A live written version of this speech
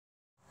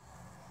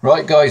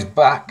Right guys,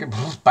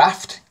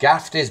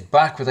 Gaffed is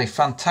back with a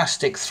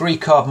fantastic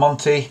 3-card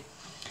Monte.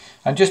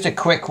 And just a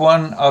quick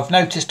one, I've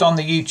noticed on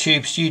the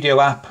YouTube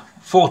Studio app,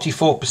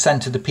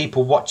 44% of the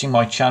people watching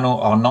my channel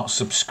are not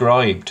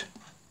subscribed.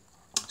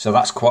 So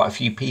that's quite a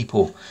few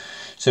people.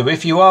 So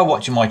if you are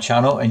watching my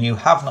channel and you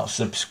have not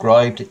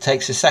subscribed, it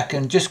takes a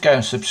second, just go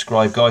and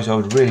subscribe guys, I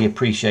would really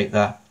appreciate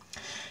that.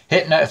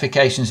 Hit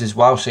notifications as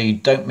well so you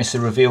don't miss a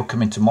reveal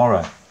coming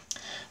tomorrow.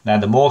 Now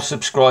the more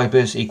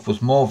subscribers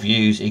equals more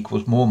views,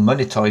 equals more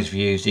monetized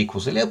views,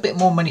 equals a little bit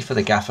more money for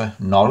the gaffer.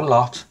 Not a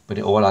lot, but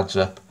it all adds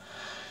up.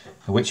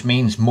 Which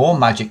means more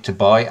magic to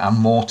buy and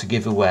more to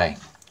give away.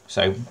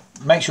 So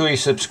make sure you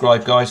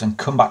subscribe guys and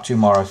come back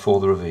tomorrow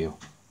for the reveal.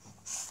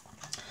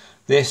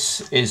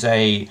 This is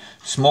a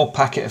small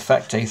packet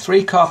effect, a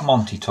 3-card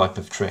Monte type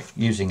of trick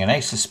using an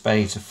ace of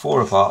spades, a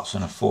 4 of hearts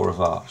and a 4 of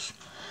hearts.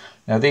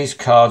 Now these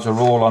cards are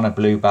all on a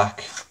blue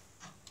back.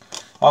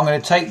 I'm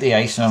going to take the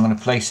ace and I'm going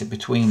to place it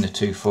between the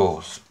 2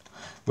 4s.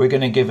 We're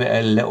going to give it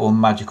a little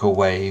magical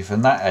wave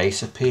and that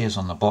ace appears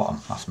on the bottom.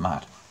 That's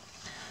mad.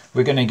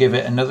 We're going to give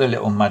it another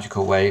little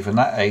magical wave and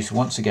that ace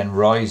once again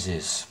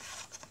rises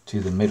to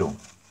the middle.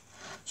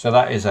 So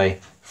that is a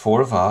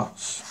 4 of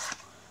hearts,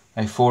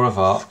 a 4 of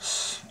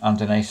hearts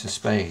and an ace of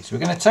spades. We're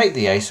going to take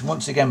the ace and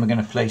once again we're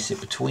going to place it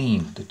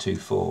between the 2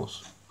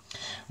 4s.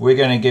 We're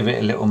going to give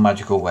it a little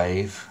magical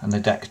wave and the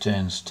deck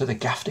turns to the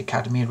Gaffed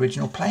Academy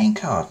original playing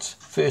cards.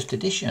 First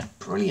edition.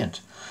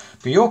 Brilliant.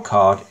 But your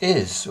card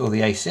is, or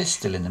the ace is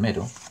still in the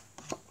middle.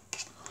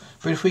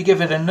 But if we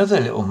give it another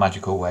little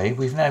magical wave,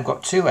 we've now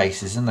got 2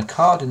 aces and the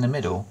card in the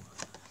middle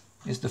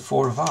is the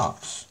 4 of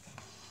hearts.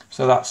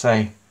 So that's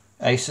a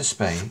ace of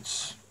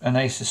spades, an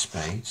ace of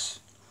spades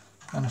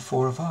and a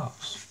 4 of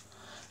hearts.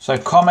 So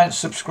comment,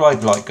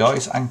 subscribe, like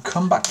guys, and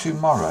come back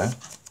tomorrow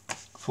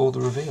for the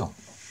reveal.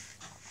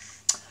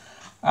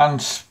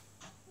 And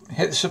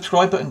hit the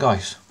subscribe button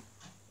guys.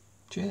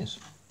 Cheers.